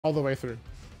all the way through.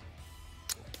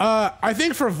 I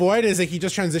think for Void is that he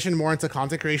just transitioned more into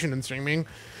content creation and streaming.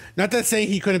 Not that saying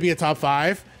he couldn't be a top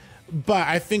 5, but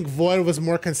I think Void was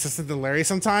more consistent than Larry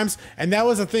sometimes. And that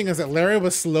was the thing, is that Larry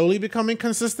was slowly becoming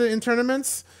consistent in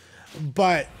tournaments,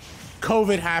 but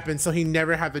COVID happened, so he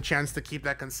never had the chance to keep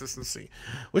that consistency,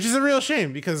 which is a real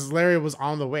shame because Larry was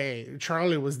on the way.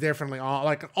 Charlie was definitely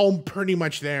pretty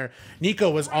much there. Nico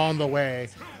was on the way.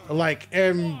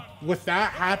 And with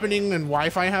that happening and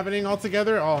Wi-Fi happening all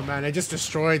together, oh man, it just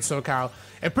destroyed SoCal.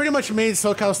 It pretty much made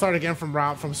SoCal start again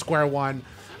from square one.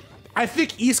 I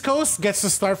think East Coast gets to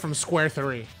start from square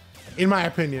 3, in my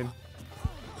opinion.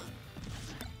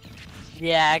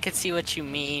 Yeah, I could see what you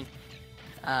mean.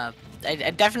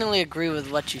 I definitely agree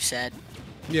with what you said.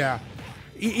 Yeah,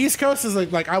 East Coast is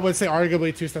like I would say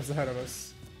arguably 2 steps ahead of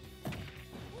us.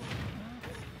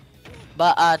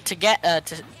 But to get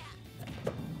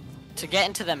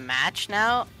into the match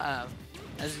now,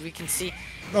 as we can see.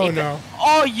 Oh no!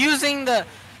 Oh, using the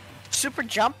super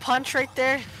jump punch right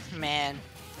there, man.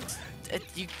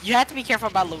 You have to be careful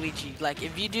about Luigi. Like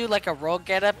if you do like a roll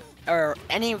get up or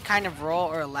any kind of roll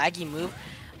or a laggy move,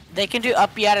 they can do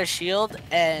up B out of shield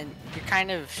and you're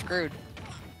kind of screwed.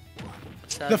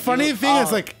 So the funny thing is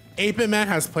like 8BitMan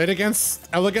has played against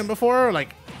Elegant before,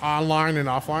 like online and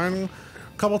offline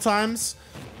a couple times.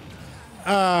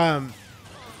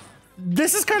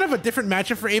 This is kind of a different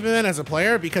matchup for 8BitMan as a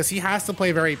player because he has to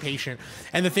play very patient.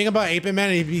 And the thing about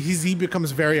 8BitMan, he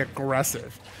becomes very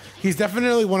aggressive. He's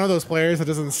definitely one of those players that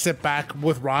doesn't sit back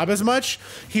with Rob as much.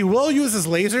 He will use his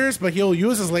lasers, but he'll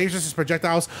use his lasers as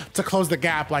projectiles to close the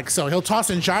gap like so. He'll toss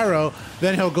in gyro,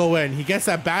 then he'll go in. He gets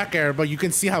that back air, but you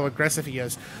can see how aggressive he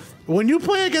is. When you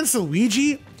play against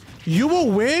Luigi, you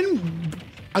will win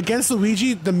against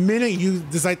Luigi the minute you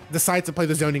decide to play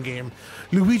the zoning game.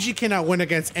 Luigi cannot win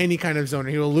against any kind of zoner.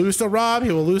 He will lose to Rob,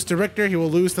 he will lose to Richter, he will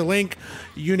lose to Link,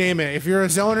 you name it. If you're a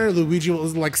zoner, Luigi will,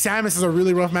 like Samus is a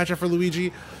really rough matchup for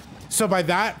Luigi. So by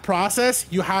that process,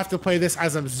 you have to play this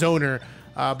as a zoner.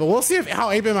 But we'll see how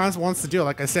 8BitMan wants to do it.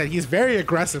 Like I said, he's very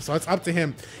aggressive, so it's up to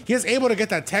him. He is able to get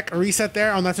that tech reset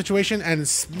there on that situation and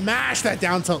smash that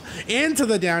down tilt into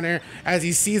the down air as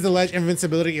he sees the ledge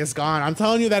invincibility is gone. I'm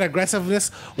telling you that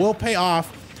aggressiveness will pay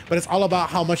off, but it's all about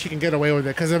how much he can get away with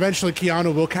it because eventually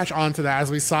Keanu will catch on to that as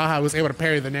we saw how he was able to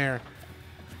parry the nair.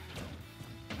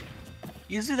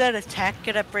 Using that attack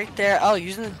get up right there. Oh,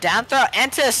 using the down throw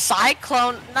into a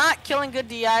cyclone. Not killing good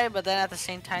DI, but then at the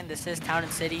same time, this is Town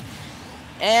and City.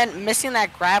 And missing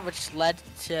that grab, which led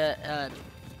to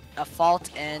a fault,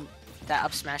 and that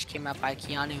up smash came out by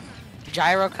Keanu.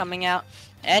 Gyro coming out.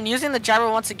 And using the gyro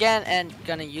once again, and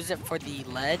gonna use it for the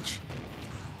ledge.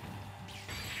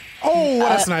 Oh,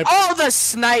 what a snipe. Oh, the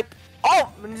snipe.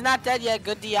 Oh, he's not dead yet.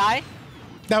 Good DI.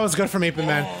 That was good from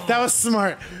 8BitMan. Oh. That was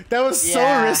smart. That was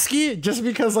so risky just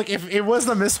because like if it was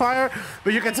a misfire,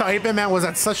 but you can tell 8BitMan was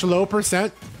at such low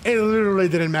percent, it literally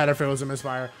didn't matter if it was a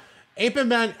misfire.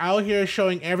 8BitMan out here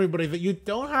showing everybody that you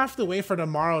don't have to wait for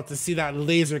tomorrow to see that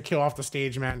laser kill off the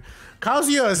stage, man.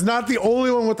 Kazuya is not the only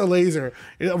one with the laser.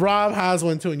 Rob has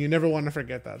one too, and you never want to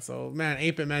forget that. So man,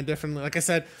 8BitMan definitely, like I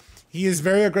said, he is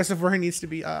very aggressive where he needs to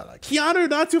be. Keanu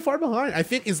not too far behind. I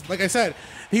think is like I said,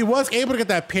 he was able to get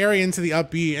that parry into the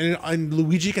up B, and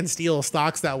Luigi can steal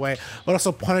stocks that way, but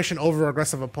also punish an over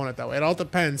aggressive opponent that way. It all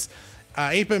depends.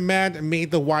 8BitMan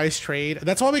made the wise trade.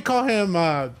 That's why we call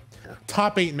him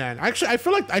Top 8 Man. Actually, I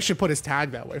feel like I should put his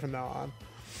tag that way from now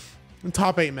on.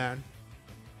 Top 8 Man.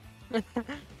 But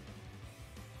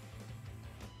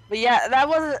yeah, that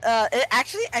was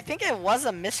actually I think it was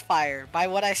a misfire by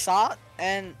what I saw,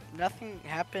 and nothing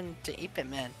happened to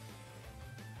 8BitMan.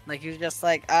 Like he was just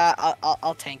like,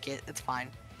 I'll tank it. It's fine.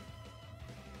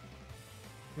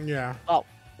 Yeah. Oh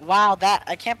wow, that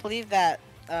I can't believe that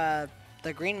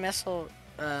the green missile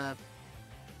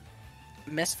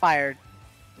misfired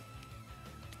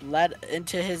led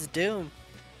into his doom.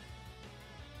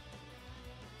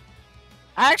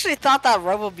 I actually thought that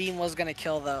Robo Beam was gonna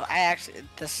kill though.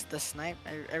 The snipe,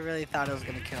 I really thought it was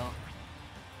gonna kill.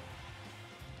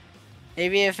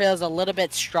 Maybe if it was a little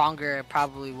bit stronger, it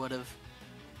probably would have.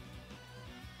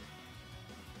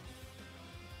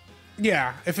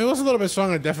 Yeah, if it was a little bit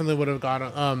stronger, it definitely would have got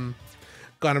him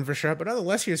for sure. But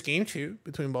nonetheless, here's game 2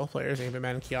 between both players.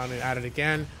 8BitMan and Keanu at it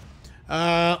again.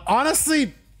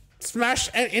 Honestly, Smash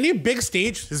any big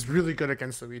stage is really good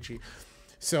against Luigi.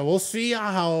 So we'll see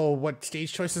what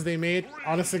stage choices they made.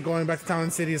 Honestly, going back to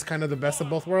Town City is kind of the best of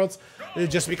both worlds,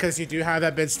 just because you do have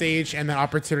that bid stage and the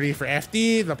opportunity for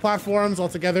FD, the platforms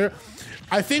altogether.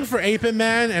 I think for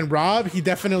 8BitMan and Rob, he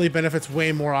definitely benefits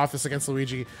way more off this against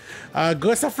Luigi.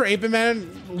 Good stuff for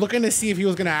 8BitMan, looking to see if he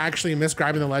was going to actually miss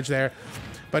grabbing the ledge there.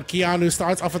 But Keanu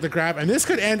starts off with the grab, and this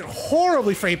could end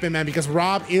horribly for 8BitMan because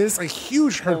Rob is a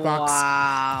huge hurt box.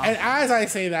 Wow. And as I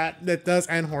say that, that does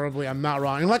end horribly. I'm not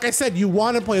wrong. And like I said, you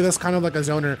want to play this kind of like a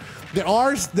zoner.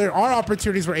 There are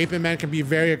opportunities where 8BitMan can be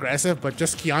very aggressive, but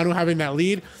just Keanu having that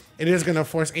lead, it is going to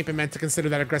force 8BitMan to consider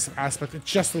that aggressive aspect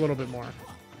just a little bit more.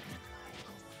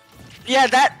 Yeah,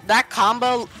 that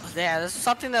combo, yeah, this is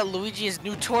something that Luigi is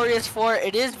notorious for.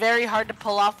 It is very hard to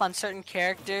pull off on certain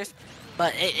characters,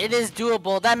 but it is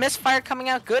doable. That misfire coming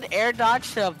out, good air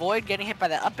dodge to avoid getting hit by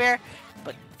the up air,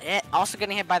 but also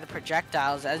getting hit by the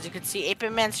projectiles. As you can see,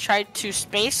 8BitMan's tried to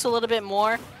space a little bit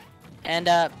more and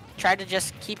tried to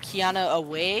just keep Keanu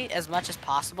away as much as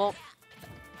possible.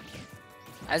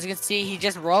 As you can see, he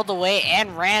just rolled away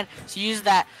and ran to use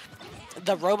the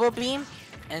Robo Beam.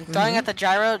 And throwing at the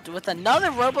gyro with another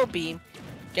Robo Beam.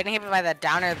 Getting hit by that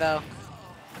downer though.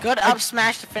 Good up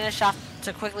smash to finish off,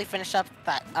 to quickly finish up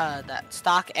that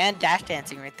stock and dash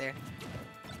dancing right there.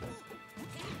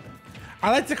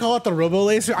 I like to call it the Robo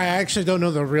Laser. I actually don't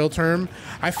know the real term.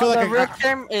 I feel like the real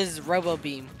term is Robo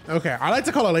Beam. Okay, I like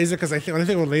to call it laser because when I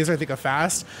think of laser, I think of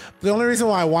fast. The only reason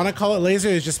why I want to call it laser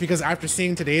is just because after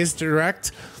seeing today's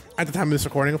direct, at the time of this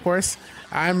recording, of course,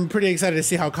 I'm pretty excited to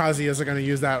see how Kazuya's are going to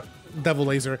use that devil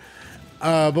laser.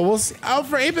 But we'll see.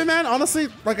 For 8BitMan, honestly,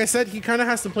 like I said, he kind of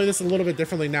has to play this a little bit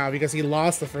differently now because he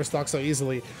lost the first stock so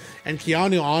easily. And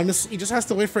Keanu, honestly, he just has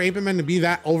to wait for 8BitMan to be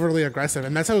that overly aggressive.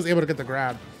 And that's how he was able to get the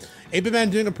grab.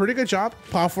 8BitMan doing a pretty good job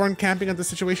platform camping at the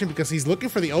situation because he's looking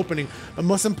for the opening. But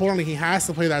most importantly, he has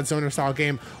to play that zoner style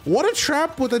game. What a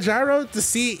trap with the gyro to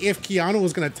see if Keanu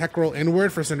was going to tech roll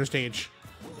inward for center stage.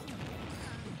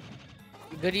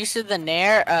 Good use of the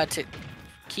nair to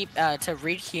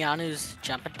read Keanu's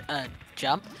jump.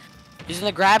 Using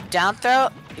the grab down throw,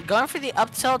 going for the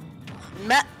up tilt.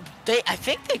 I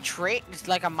think they trade, it's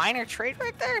like a minor trade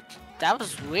right there. That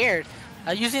was weird.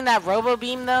 Using that Robo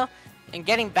Beam though, and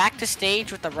getting back to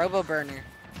stage with the Robo Burner.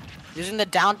 Using the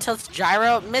down tilt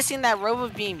gyro, missing that Robo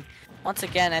Beam. Once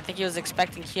again, I think he was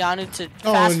expecting Keanu to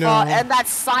fast fall, and that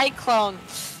Cyclone.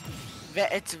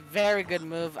 It's a very good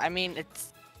move. I mean, it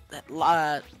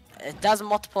does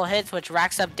multiple hits, which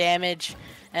racks up damage,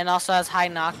 and also has high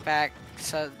knockback.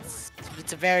 So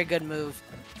it's a very good move.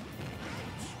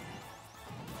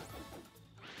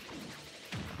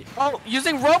 Oh,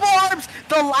 using Robo Arms,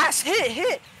 the last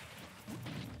hit.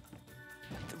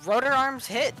 Rotor Arms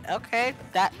hit. Okay,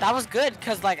 that was good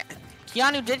because like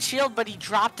Keanu did shield, but he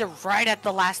dropped it right at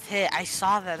the last hit. I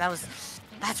saw that.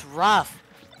 That's rough.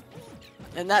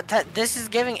 And this is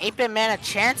giving 8BitMan a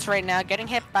chance right now. Getting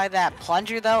hit by that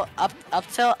plunger though, up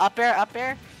tilt, up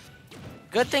air.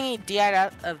 Good thing he DI'd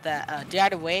out of that,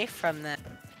 DI'd away from the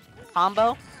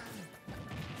combo.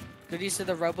 Good use of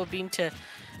the Robo Beam to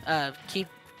keep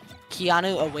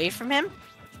Keanu away from him.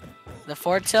 The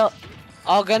forward tilt.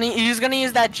 He's gonna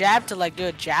use that jab to like do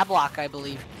a jab lock, I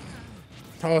believe.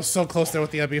 Oh, so close there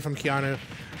with the up B from Keanu.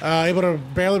 Able to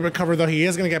barely recover though. He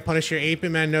is gonna get punished here.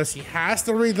 8BitMan knows he has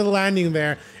to read the landing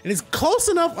there. And it's close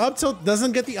enough up tilt,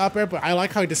 doesn't get the up air, but I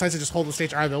like how he decides to just hold the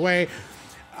stage either way.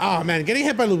 Oh man, getting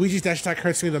hit by Luigi's dash attack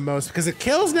hurts me the most because it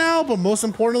kills now, but most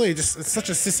importantly, it's such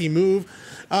a sissy move.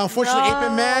 Unfortunately,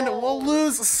 8BitMan will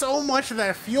lose so much of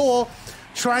that fuel,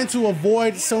 trying to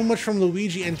avoid so much from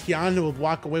Luigi, and Keanu would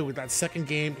walk away with that second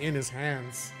game in his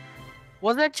hands.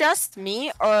 Was it just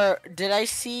me, or did I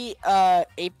see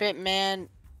 8BitMan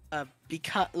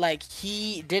because like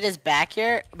he did his back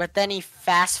air, but then he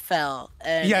fast fell?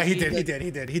 And yeah, he did.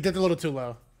 He did a little too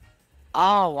low.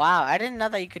 Oh wow, I didn't know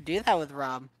that you could do that with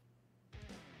Rob.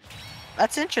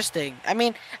 That's interesting. I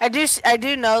mean, I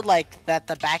do know like that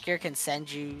the back air can send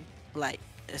you like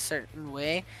a certain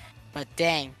way, but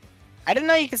dang, I didn't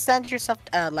know you could send yourself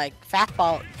like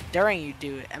fastball during you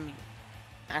do it. I mean,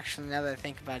 actually, now that I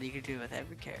think about it, you could do it with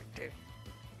every character.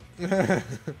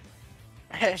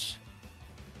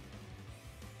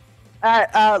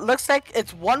 Alright, looks like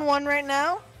it's 1-1 right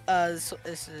now. So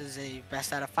this is a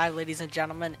best out of 5, ladies and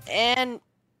gentlemen. And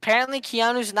apparently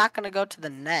Keanu's not going to go to the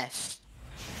nest.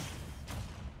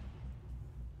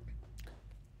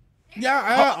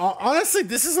 Yeah, honestly,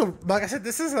 this is like I said,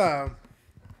 this is a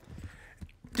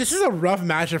rough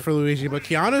matchup for Luigi, but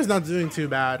Keanu's not doing too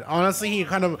bad. Honestly, he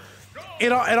kind of,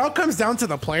 it all comes down to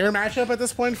the player matchup at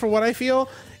this point for what I feel,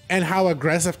 and how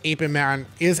aggressive 8BitMan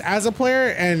is as a player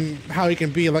and how he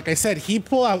can be. Like I said, he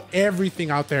pulled out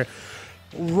everything out there.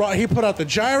 He put out the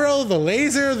gyro, the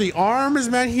laser, the arms,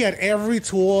 man. He had every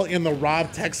tool in the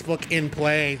Rob textbook in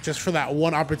play just for that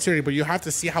one opportunity. But you have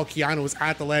to see how Keanu was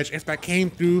at the ledge. If that came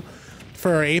through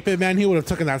for 8BitMan, he would have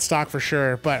taken that stock for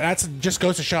sure. But that's just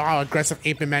goes to show how aggressive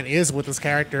 8BitMan is with this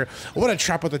character. What a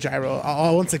trap with the gyro.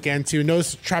 Once again, too.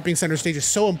 Notice trapping center stage is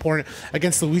so important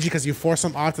against Luigi because you force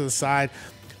him off to the side.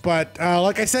 But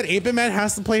like I said, 8BitMan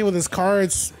has to play with his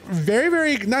cards very,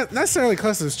 very, not necessarily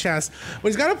close to his chest, but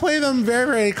he's got to play them very,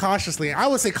 very cautiously. I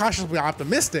would say cautiously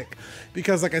optimistic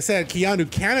because, like I said,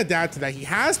 Keanu can adapt to that. He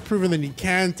has proven that he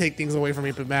can take things away from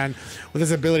 8BitMan with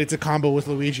his ability to combo with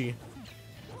Luigi.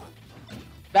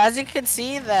 But as you can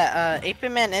see, that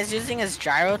 8BitMan is using his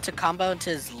gyro to combo into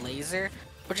his laser,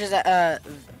 which is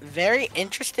very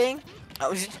interesting.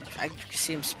 Oh, I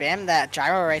see him spam that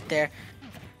gyro right there.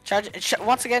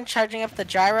 Once again, charging up the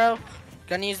gyro.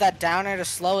 Gonna use that downer to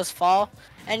slow his fall.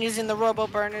 And using the Robo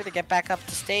Burner to get back up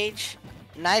the stage.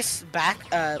 Nice back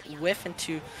whiff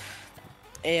into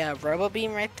a Robo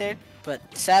Beam right there. But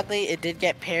sadly, it did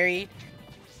get parried.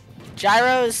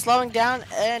 Gyro is slowing down,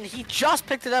 and he just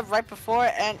picked it up right before.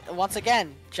 And once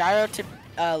again, gyro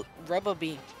to Robo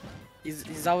Beam.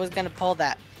 He's always gonna pull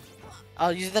that.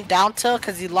 I'll use the down tilt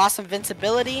because he lost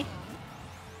invincibility.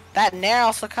 That Nair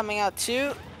also coming out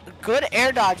too. Good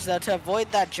air dodge though to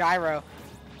avoid that gyro.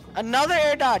 Another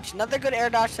air dodge, another good air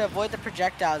dodge to avoid the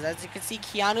projectiles. As you can see,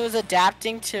 Keanu is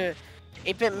adapting to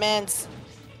 8BitMan's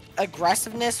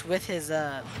aggressiveness with his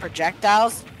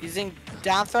projectiles, using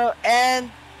down throw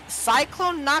and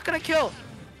Cyclone. Not gonna kill.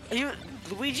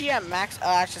 Luigi at max.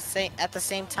 I should say at the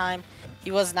same time,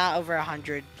 he was not over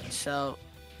 100. So,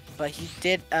 but he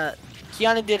did.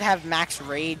 Keanu did have max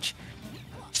rage.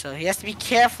 So he has to be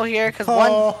careful here because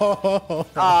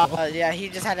yeah, he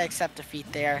just had to accept defeat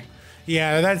there.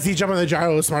 Yeah, that Z jump on the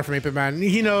gyro is smart from 8BitMan.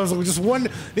 He knows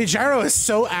the gyro is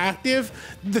so active.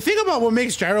 The thing about what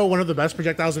makes gyro one of the best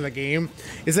projectiles in the game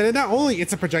is that not only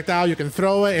it's a projectile, you can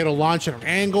throw it, it'll launch at an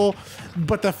angle,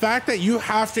 but the fact that you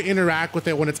have to interact with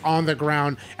it when it's on the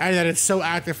ground and that it's so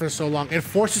active for so long, it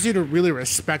forces you to really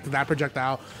respect that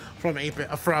projectile from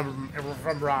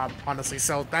Rob, honestly.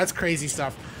 So that's crazy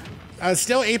stuff.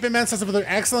 Still, 8BitMan sets up with an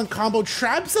excellent combo.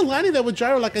 Traps the landing there with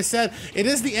gyro. Like I said, it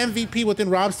is the MVP within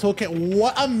Rob's toolkit.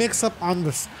 What a mix-up on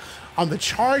the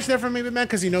charge there from 8BitMan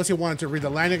because he knows he wanted to read the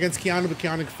landing against Keanu, but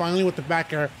Keanu finally with the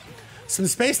back air. Some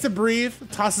space to breathe.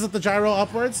 Tosses up the gyro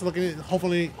upwards, looking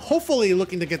hopefully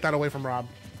looking to get that away from Rob.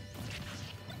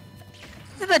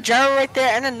 The gyro right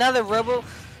there and another Robo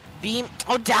Beam.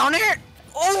 Oh, down air.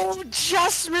 Oh,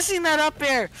 just missing that up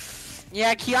air.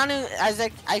 Yeah, Keanu, as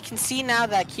I can see now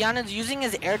that Keanu's using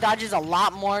his air dodges a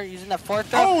lot more, using the fourth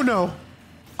throw. Oh no!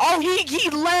 Oh, he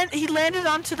landed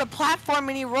onto the platform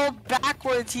and he rolled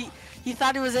backwards. He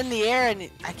thought he was in the air, and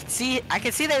I can see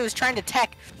that he was trying to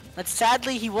tech, but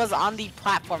sadly he was on the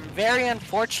platform. Very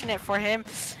unfortunate for him.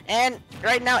 And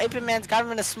right now 8BitMan's got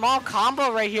him in a small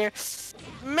combo right here.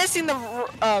 Missing the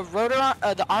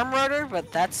the arm rotor,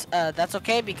 but that's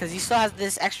okay because he still has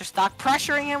this extra stock,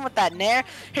 pressuring him with that nair,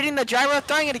 hitting the gyro,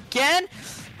 throwing it again.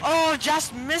 Oh,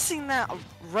 just missing that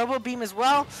Robo Beam as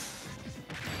well.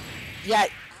 Yeah,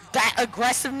 that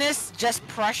aggressiveness just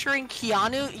pressuring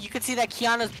Keanu. You can see that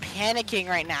Keanu's panicking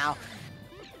right now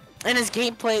in his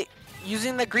gameplay,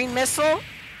 using the green missile.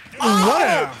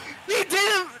 Oh, he did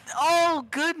him. Oh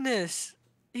goodness,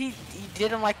 he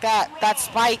did him like that. That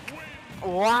spike.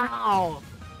 Wow.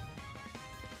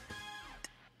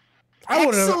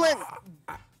 Excellent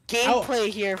gameplay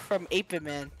here from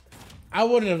 8BitMan. I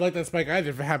wouldn't have liked that spike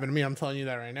either if it happened to me. I'm telling you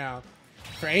that right now.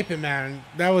 For 8BitMan,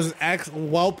 that was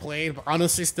well played, but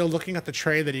honestly, still looking at the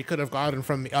trade that he could have gotten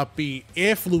from the up B.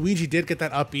 If Luigi did get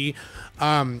that up B,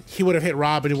 he would have hit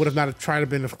Rob, and he would have not tried to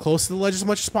been close to the ledge as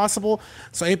much as possible.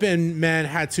 So 8BitMan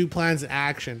had two plans in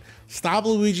action: stop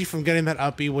Luigi from getting that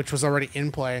up B, which was already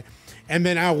in play. And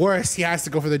then at worst, he has to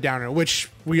go for the downer, which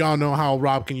we all know how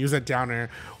Rob can use that downer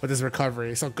with his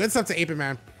recovery. So good stuff to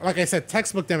 8BitMan. Like I said,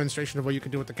 textbook demonstration of what you can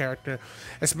do with the character,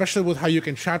 especially with how you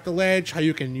can trap the ledge, how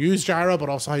you can use gyro, but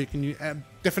also how you can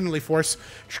definitely force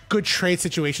good trade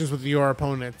situations with your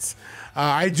opponents.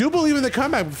 I do believe in the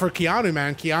comeback for Keanu,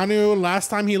 man. Keanu, last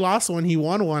time he lost one, he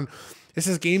won one. This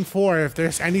is game 4. If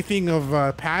there's anything of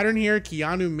a pattern here,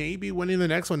 Keanu may be winning the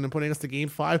next one and putting us to game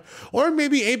 5. Or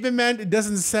maybe 8BitMan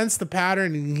doesn't sense the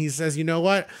pattern and he says, you know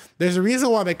what? There's a reason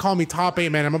why they call me top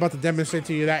 8-man. I'm about to demonstrate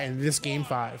to you that in this game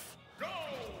 5.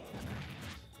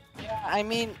 Yeah, I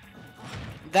mean,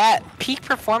 that peak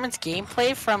performance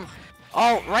gameplay from...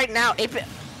 Oh, right now, 8BitMan...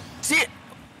 See,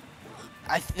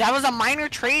 that was a minor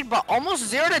trade, but almost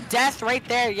 0 to death right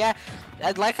there, yeah.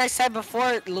 Like I said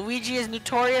before, Luigi is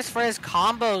notorious for his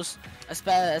combos,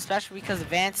 especially because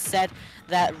Vance said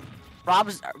that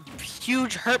Rob's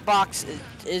huge hurt box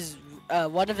is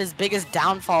one of his biggest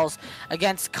downfalls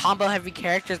against combo-heavy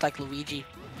characters like Luigi.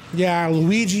 Yeah,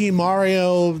 Luigi,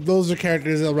 Mario, those are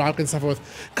characters that Rob can suffer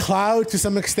with. Cloud to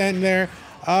some extent there.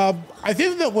 I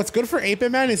think that what's good for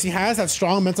 8BitMan is he has that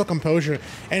strong mental composure,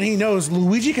 and he knows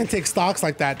Luigi can take stocks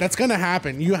like that. That's gonna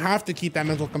happen. You have to keep that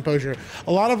mental composure.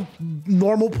 A lot of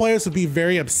normal players would be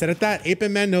very upset at that.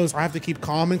 8BitMan knows I have to keep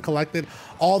calm and collected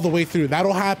all the way through.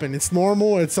 That'll happen. It's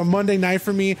normal. It's a Monday night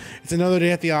for me. It's another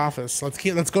day at the office.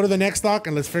 Let's go to the next stock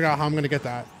and let's figure out how I'm gonna get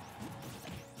that.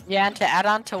 Yeah, and to add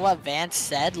on to what Vance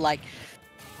said, like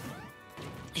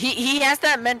he has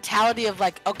that mentality of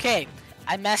like, okay,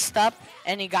 I messed up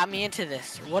and he got me into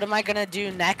this. What am I gonna do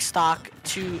next stock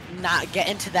to not get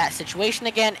into that situation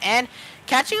again? And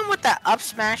catching him with that up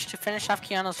smash to finish off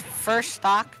Keanu's first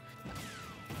stock.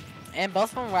 And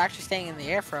both of them were actually staying in the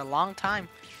air for a long time.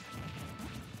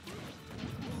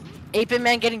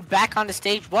 8BitMan getting back on the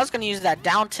stage, was gonna use that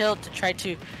down tilt to try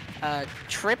to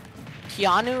trip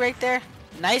Keanu right there.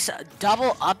 Nice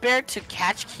double up air to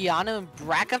catch Keanu and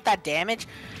rack up that damage.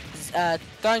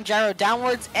 Throwing gyro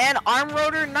downwards and arm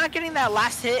rotor, not getting that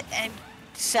last hit, and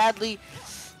sadly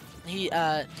he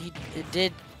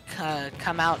did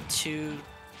come out to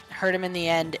hurt him in the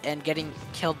end and getting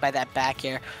killed by that back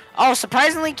air. Oh,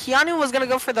 surprisingly, Keanu was gonna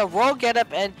go for the roll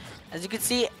getup, and as you can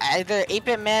see, either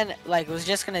 8BitMan like was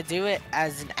just gonna do it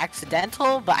as an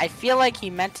accidental, but I feel like he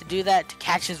meant to do that to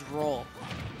catch his roll.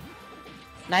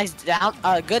 Nice down,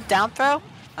 good down throw,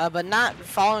 but not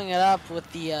following it up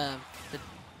with the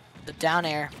down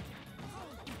air.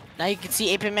 Now you can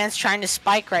see 8BitMan's trying to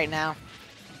spike right now.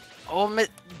 Oh,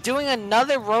 doing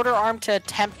another rotor arm to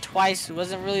attempt twice. It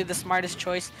wasn't really the smartest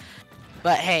choice,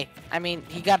 but hey, I mean,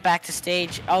 he got back to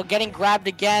stage. Oh, getting grabbed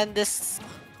again. This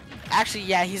actually,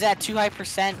 yeah, he's at too high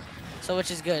 %, so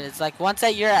which is good. It's like once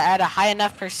that you're at a high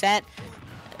enough %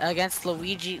 against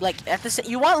Luigi, like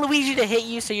you want Luigi to hit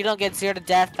you so you don't get 0 to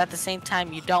death. At the same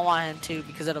time, you don't want him to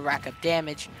because it'll rack up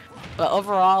damage. But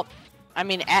overall, I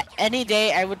mean, at any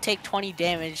day I would take 20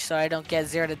 damage so I don't get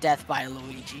 0 to death by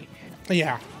Luigi.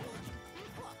 Yeah.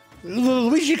 The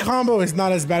Luigi combo is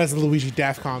not as bad as the Luigi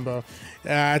death combo.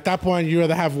 At that point, you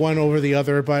rather have one over the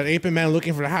other, but 8BitMan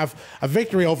looking for to have a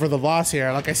victory over the loss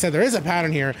here. Like I said, there is a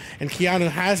pattern here, and Keanu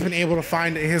has been able to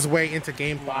find his way into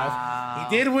Game 5. Wow.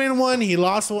 He did win one, he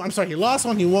lost one. I'm sorry, he lost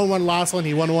one, he won one, lost one,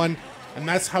 he won one, and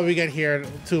that's how we get here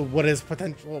to what is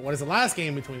the last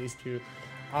game between these two.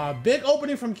 Big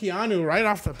opening from Keanu right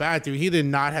off the bat, dude. He did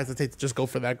not hesitate to just go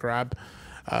for that grab.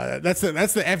 That's the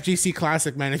FGC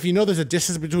classic, man. If you know there's a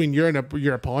distance between your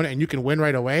opponent and you can win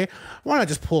right away, why not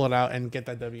just pull it out and get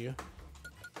that W?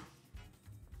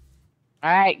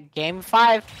 All right, Game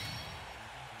 5.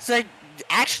 So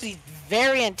actually,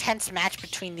 very intense match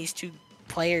between these two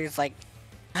players. Like,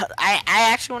 I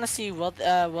actually want to see will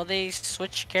they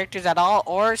switch characters at all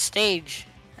or stage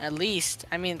at least.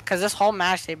 I mean, because this whole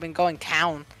match they've been going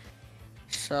town.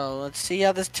 So let's see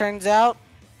how this turns out.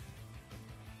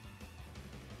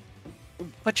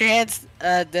 Put your hands,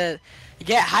 get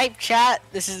hype, chat.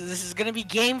 This is gonna be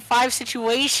Game 5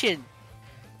 situation.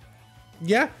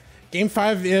 Yeah, Game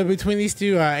 5 between these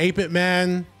two.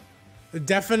 8BitMan,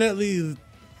 definitely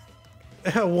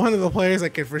one of the players I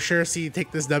could for sure see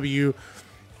take this W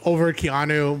over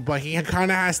Keanu, but he kind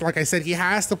of has, like I said, he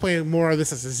has to play more of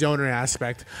this as a zoner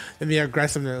aspect than the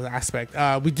aggressiveness aspect.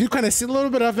 We do kind of see a little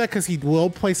bit of that because he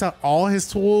will place out all his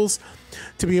tools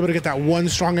to be able to get that one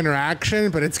strong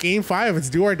interaction, but it's Game 5, it's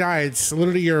do or die. It's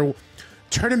literally your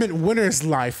tournament winner's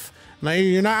life. Now,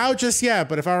 you're not out just yet,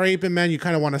 but if I were 8BitMan, you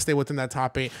kind of want to stay within that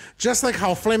top 8. Just like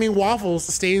how Flaming Waffles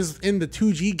stays in the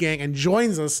 2G gang and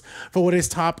joins us for what is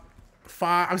top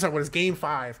 5. I'm sorry, what is Game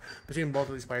 5 between both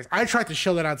of these players. I tried to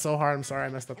show that out so hard. I'm sorry, I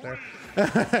messed up there.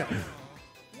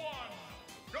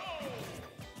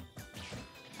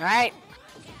 All right,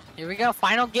 here we go.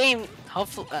 Final game.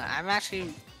 Hopefully, I'm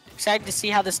actually excited to see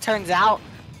how this turns out.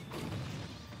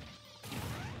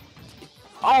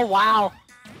 Oh wow.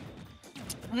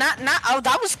 Oh,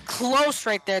 that was close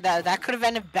right there. That could have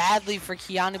ended badly for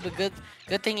Keanu, but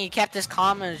good thing he kept his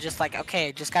calm and was just like,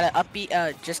 okay, just gotta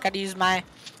just gotta use my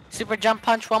super jump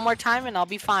punch one more time and I'll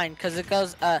be fine. Cause it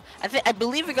goes, I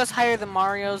believe it goes higher than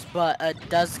Mario's, but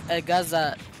it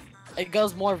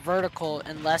goes more vertical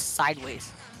and less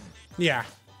sideways. Yeah.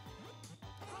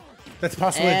 That's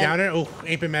possibly a down air. Oh,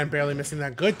 8BitMan barely missing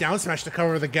that. Good down smash to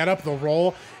cover the get up, the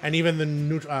roll, and even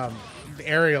the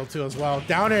aerial too as well.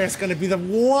 Down air is going to be the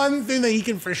one thing that he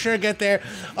can for sure get there.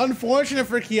 Unfortunate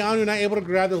for Keanu, not able to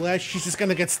grab the ledge. She's just going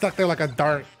to get stuck there like a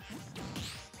dart.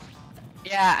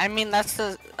 Yeah, I mean that's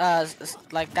the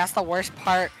that's the worst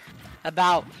part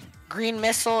about green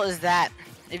missile is that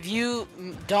if you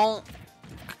don't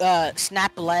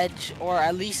snap ledge or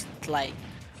at least like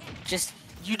just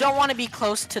you don't want to be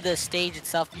close to the stage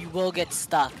itself. You will get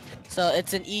stuck. So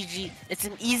it's an easy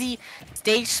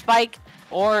stage spike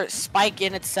or spike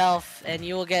in itself, and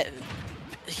you will get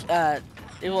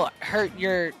it will hurt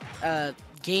your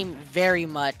game very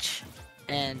much.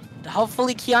 And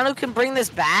hopefully Keanu can bring this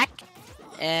back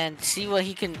and see what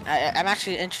he can. I'm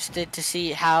actually interested to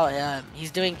see how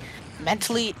he's doing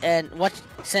mentally and what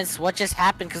just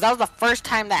happened, because that was the first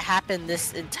time that happened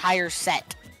this entire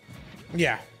set.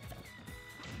 Yeah.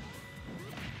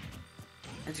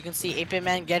 As you can see,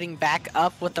 8BitMan getting back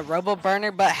up with the Robo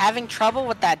Burner, but having trouble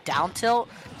with that down tilt.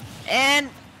 And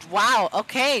wow,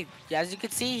 okay, as you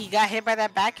can see, he got hit by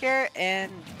that back air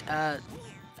and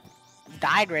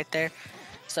died right there.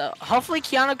 So hopefully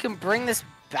Keanu can bring this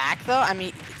back, though. I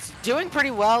mean, it's doing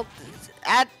pretty well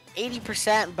at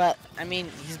 80%, but I mean,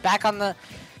 he's back on the.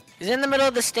 He's in the middle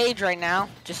of the stage right now,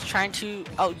 just trying to.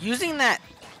 Oh, using that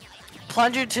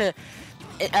plunger to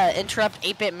interrupt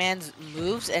 8BitMan's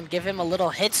moves and give him a little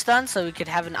hit stun, so we could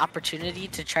have an opportunity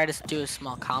to try to do a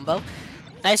small combo.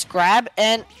 Nice grab,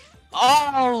 and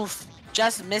oh,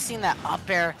 just missing that up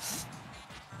air.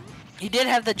 He did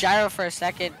have the gyro for a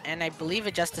second, and I believe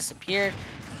it just disappeared.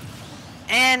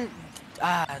 And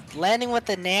landing with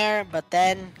the nair, but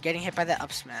then getting hit by the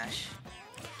up smash.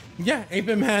 Yeah,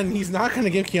 8BitMan, he's not going to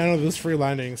give Keanu those free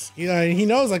landings. He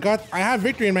knows I have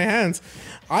victory in my hands.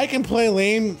 I can play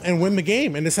lame and win the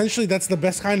game, and essentially that's the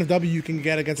best kind of W you can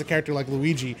get against a character like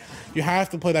Luigi. You have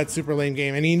to play that super lame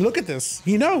game, and look at this.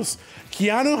 He knows.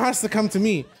 Keanu has to come to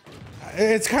me.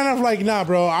 It's kind of like, nah,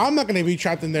 bro, I'm not going to be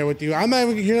trapped in there with you. You're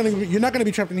not going to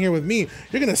be trapped in here with me.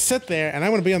 You're going to sit there, and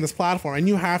I'm going to be on this platform, and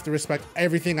you have to respect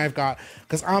everything I've got,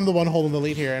 because I'm the one holding the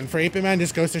lead here. And for 8BitMan,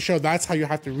 just goes to show that's how you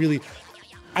have to really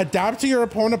adapt to your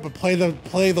opponent, but play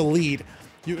the lead.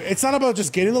 It's not about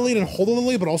just getting the lead and holding the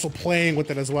lead, but also playing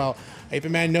with it as well.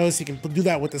 8BitMan knows he can do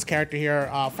that with this character here.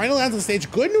 Finally lands on the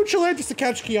stage. Good neutral air just to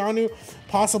catch Keanu,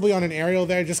 possibly on an aerial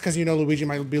there, just because Luigi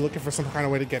might be looking for some kind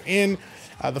of way to get in.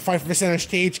 The fight for the center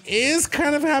stage is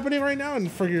kind of happening right now,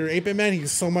 and for your 8BitMan,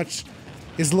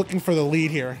 he's looking for the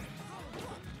lead here.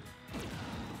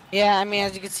 Yeah, I mean,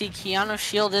 as you can see, Keanu's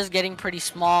shield is getting pretty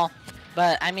small.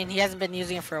 But, I mean, he hasn't been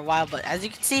using it for a while. But as you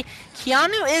can see,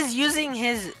 Keanu is using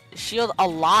his shield a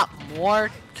lot more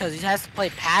because he has to play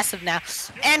passive now.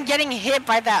 And getting hit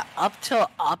by that up tilt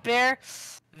up air,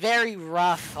 very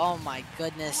rough. Oh, my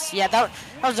goodness. Yeah, that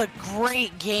was a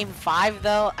great Game 5,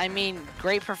 though. I mean,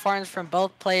 great performance from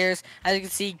both players. As you can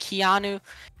see, Keanu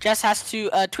just has to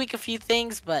tweak a few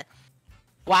things. But,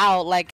 wow, like,